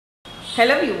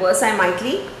Hello viewers, I am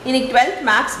i&ii. In 12th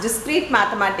Maths Discrete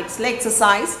Mathematics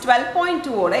exercise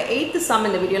 12.2 ஓட 8th sum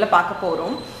இந்த வீடியோல பார்க்க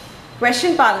போறோம்.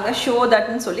 Question பாருங்க, show that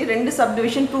னு சொல்லி ரெண்டு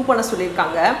subdivision prove பண்ண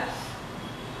சொல்லிருக்காங்க.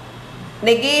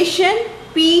 Negation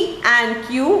P and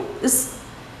Q is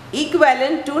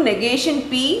equivalent to negation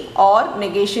P or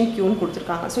negation Q னு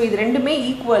கொடுத்திருக்காங்க. So இது ரெண்டுமே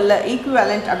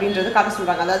equivalent அப்படின்றது காட்ட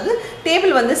சொல்றாங்க. அதாவது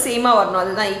டேபிள் வந்து சேமா வரணும்,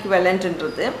 அதுதான்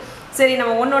equivalentன்றது. சரி,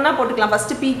 நம்ம ஒவ்வொண்ணா போட்டுக்கலாம்.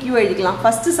 ஃபர்ஸ்ட் PQ எழுதிக்கலாம்.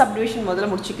 ஃபர்ஸ்ட் சப்டிவிஷன் முதல்ல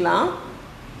முடிச்சுக்கலாம்.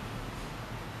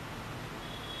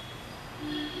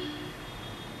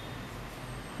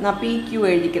 நான் PQ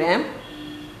எழுதிக்கிறேன்.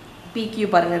 PQ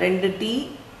பாருங்க, 2T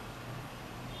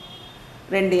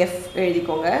 2F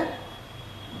எழுதிக்கோங்க.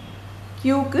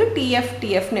 Qக்கு TF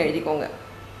TFன்னு எழுதிக்கோங்க.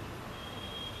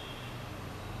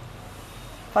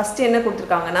 ஃபர்ஸ்ட் என்ன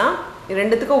கொடுத்திருக்காங்கன்னா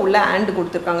ரெண்டுத்துக்கும் உள்ள and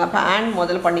கொடுத்திருக்காங்க. அப்ப and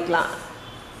முதல்ல பண்ணிக்கலாம்.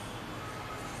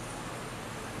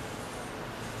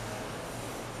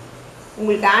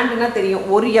 உங்களுக்கு ஆண்ட்னா தெரியும்,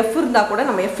 ஒரு எஃப் இருந்தால் கூட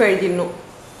நம்ம எஃப் எழுதிடணும்.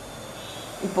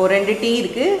 இப்போது 2T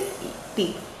இருக்குது, T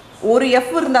ஒரு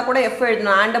எஃப் இருந்தால் கூட எஃப்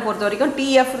எழுதணும். ஆண்டை பொறுத்த வரைக்கும்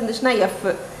டிஎஃப் இருந்துச்சுன்னா எஃப்,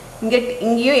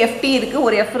 இங்கேயும் FT இருக்குது,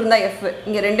 ஒரு எஃப் இருந்தால் எஃப்,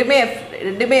 இங்கே ரெண்டுமே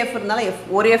எஃப் இருந்தாலும் எஃப்,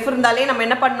 ஒரு எஃப் இருந்தாலே நம்ம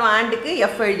என்ன பண்ணணும், ஆண்டுக்கு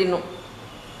எஃப் எழுதிடணும்.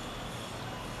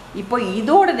 இப்போ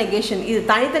இதோட நெகேஷன், இது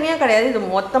தனித்தனியாக கிடையாது, இது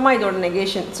மொத்தமாக இதோட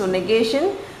negation. So negation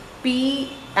P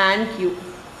and Q.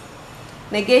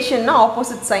 நெகேஷன்னா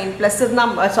opposite sign, plus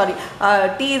இருந்தால் சாரி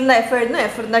T இருந்தால் எஃப் எழுதணும்,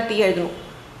 எஃப் இருந்தால் T எழுதணும்.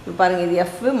 இப்போ பாருங்கள், இது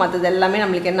எஃப், மற்றது எல்லாமே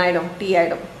நம்மளுக்கு என்ன ஆகிடும், T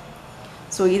ஆகிடும்.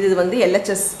 ஸோ இது வந்து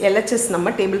LHS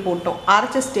நம்ம டேபிள் போட்டோம்.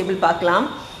 RHS டேபிள் பார்க்கலாம்.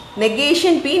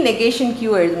 நெகேஷன் P நெகேஷன்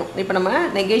Q எழுதணும். இப்போ நம்ம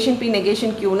நெகேஷன் P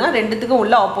நெகேஷன் Qனா ரெண்டுத்துக்கும்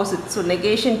உள்ள opposite. So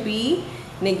negation P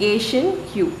negation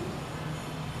Q.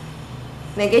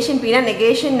 Negation Pனா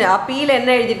negation Pயில் என்ன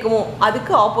எழுதிருக்குமோ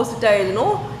அதுக்கு ஆப்போசிட்டாக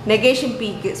எழுதணும் நெகேஷன்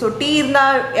Pக்கு. ஸோ T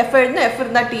இருந்தால் எஃப் எழுதணும், எஃப்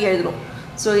இருந்தால் T எழுதணும்.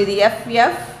 ஸோ இது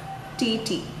FF TT.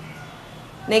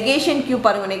 நெகேஷன் Q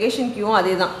பாருங்கள், நெகேஷன் Qவும்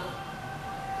அதே தான்,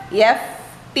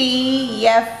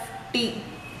 FTFT.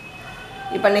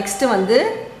 இப்போ நெக்ஸ்ட்டு வந்து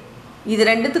இது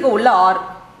ரெண்டுத்துக்கு உள்ள R,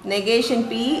 negation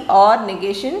P R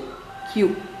negation Q.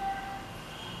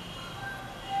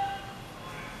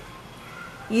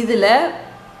 இதில்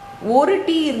ஒரு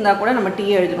T இருந்தால் கூட நம்ம T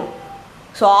எழுதணும்.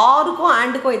 ஸோ ஆருக்கும்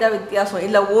ஆண்டுக்கும் இதாக வித்தியாசம்.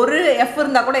 இல்லை ஒரு எஃப்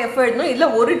இருந்தால் கூட எஃப் எழுதணும், இல்லை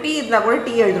ஒரு T இருந்தால் கூட T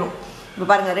எழுதணும். இப்போ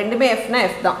பாருங்கள், ரெண்டுமே எஃப்னா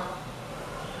எஃப் தான்.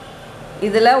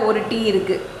 இதில் ஒரு T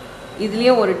இருக்குது,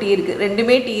 இதுலேயும் ஒரு T இருக்குது,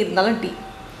 ரெண்டுமே T இருந்தாலும் T.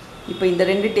 இப்போ இந்த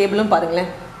ரெண்டு டேபிளும்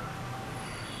பாருங்களேன்,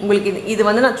 உங்களுக்கு இது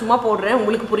வந்து நான் சும்மா போடுறேன்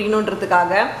உங்களுக்கு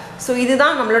புரியணுன்றதுக்காக. ஸோ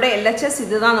இதுதான் நம்மளோட LHS,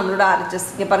 இதுதான் நம்மளோட RHS.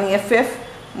 இங்கே பாருங்கள், FF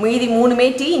மீதி மூணுமே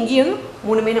T, இங்கேயும்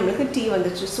மூணுமே நம்மளுக்கு T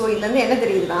வந்துச்சு. ஸோ இதுலேருந்து என்ன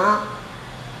தெரியுதுன்னா,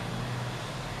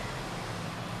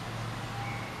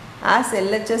 as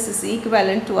LHS is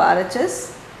equivalent to RHS,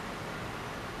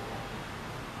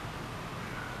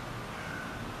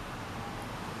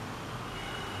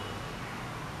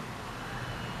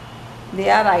 they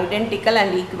are identical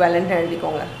and equivalent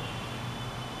எழுதிக்கோங்க.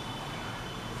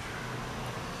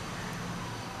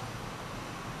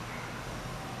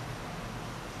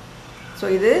 ஸோ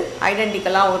இது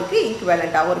ஐடென்டிக்கலாகவும் இருக்குது,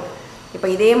 ஈக்குவேலண்ட்டாகவும் இருக்குது. இப்போ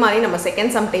இதே மாதிரி நம்ம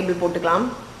செகண்ட் சம் டேபிள் போட்டுக்கலாம்.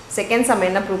 செகண்ட் சம்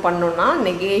என்ன ப்ரூவ் பண்ணணும்னா,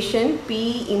 negation P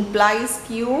implies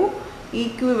Q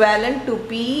equivalent to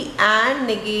P and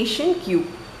negation Q.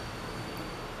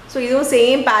 So இதுவும்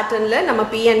சேம் பேட்டர்னில் நம்ம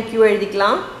P and Q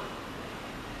எழுதிக்கலாம்.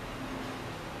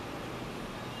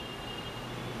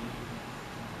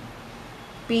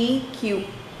 PQ,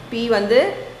 P வந்து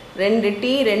 2T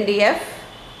 2F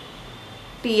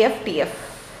TF TF.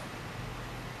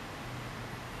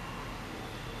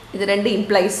 இது ரெண்டு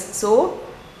implies. So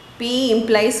P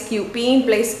implies Q, P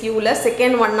implies Qவில்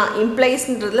second ஒன்னா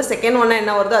இம்ப்ளைஸ்ன்றதுல செகண்ட் ஒன்னா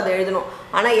என்ன வருதோ அதை எழுதணும்.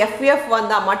 ஆனால் FF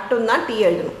வந்தால் மட்டும்தான் T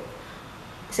எழுதணும்.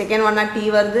 செகண்ட் ஒன்னா T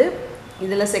வருது,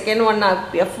 இதில் செகண்ட் ஒன்னா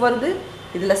F வருது,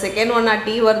 இதில் செகண்ட் ஒன்னா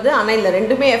T வருது. ஆனால் இதில்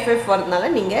ரெண்டுமே FF வரதுனால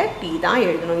நீங்கள் T தான்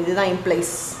எழுதணும். இதுதான்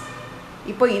இம்ப்ளைஸ்.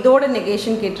 இப்போ இதோட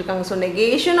நெகேஷன் கேட்டிருக்காங்க. So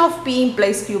negation of P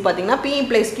implies Q பார்த்தீங்கன்னா P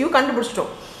implies Q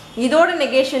கண்டுபிடிச்சிட்டோம். இதோட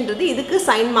நெகேஷன்றது இதுக்கு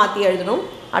சைன் மாற்றி எழுதணும்.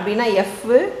 அப்படின்னா F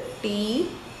T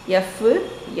F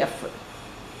F.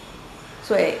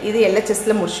 So இது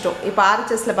LHSல முடிச்சிட்டோம். இப்போ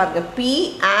RHSல பாருங்கள், P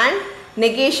and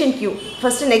negation Q.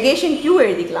 First negation Q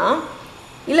எழுதிக்கலாம்,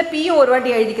 இல்லை Pயும் ஒரு வாட்டி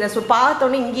எழுதிக்கிறேன். ஸோ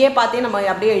பார்த்தோன்னே இங்கேயே பார்த்தே நம்ம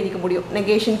அப்படியே எழுதிக்க முடியும்.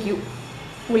 நெகேஷன் Q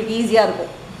உங்களுக்கு ஈஸியாக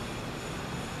இருக்கும்.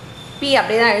 P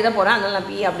அப்படியே தான் எழுத போகிறேன், அதனால் நான்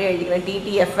P அப்படியே எழுதிக்கிறேன்,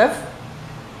 TTFF.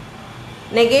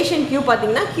 நெகேஷன் Q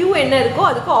பார்த்தீங்கன்னா Q என்ன இருக்கோ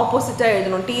அதுக்கு ஆப்போசிட்டாக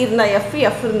எழுதணும். T இருந்தால் F,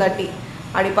 F இருந்தால் T.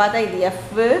 அப்படி பார்த்தா இது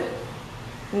F,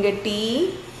 இங்கே T,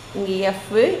 இங்கே F,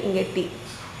 இங்கே T.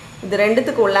 இது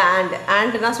ரெண்டுத்துக்கு உள்ள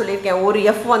ஆண்ட்னா சொல்லியிருக்கேன், ஒரு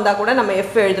F வந்தால் கூட நம்ம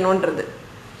F எழுதணுன்றது.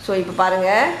 ஸோ இப்போ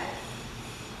பாருங்கள்,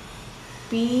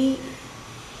 P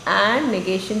and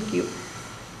negation q.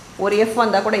 ஒரு f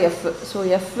வந்தால் கூட f. ஸோ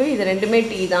f இது ரெண்டுமே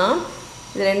t தான்,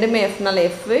 இது ரெண்டுமே fனால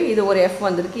f, இது ஒரு f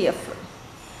வந்திருக்கு f.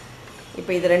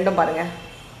 இப்போ இது ரெண்டும் பாருங்கள்,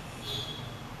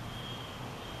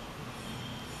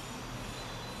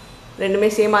 ரெண்டுமே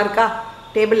சேமாக இருக்கா?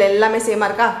 டேபிள் எல்லாமே சேமாக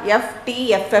இருக்கா? ft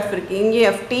ff இருக்குது, இங்கே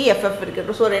ft ff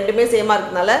இருக்குது. ஸோ ரெண்டுமே சேமாக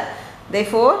இருக்கிறதுனால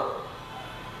therefore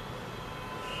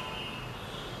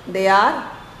they are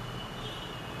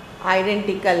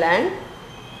identical and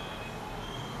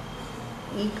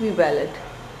equivalent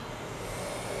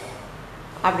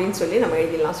அப்படின்னு சொல்லி நம்ம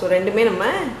எழுதிடலாம். ஸோ ரெண்டுமே நம்ம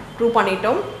ப்ரூவ்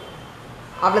பண்ணிட்டோம்.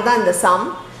 அவ்வளோதான் இந்த சம்.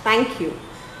 தேங்க்யூ.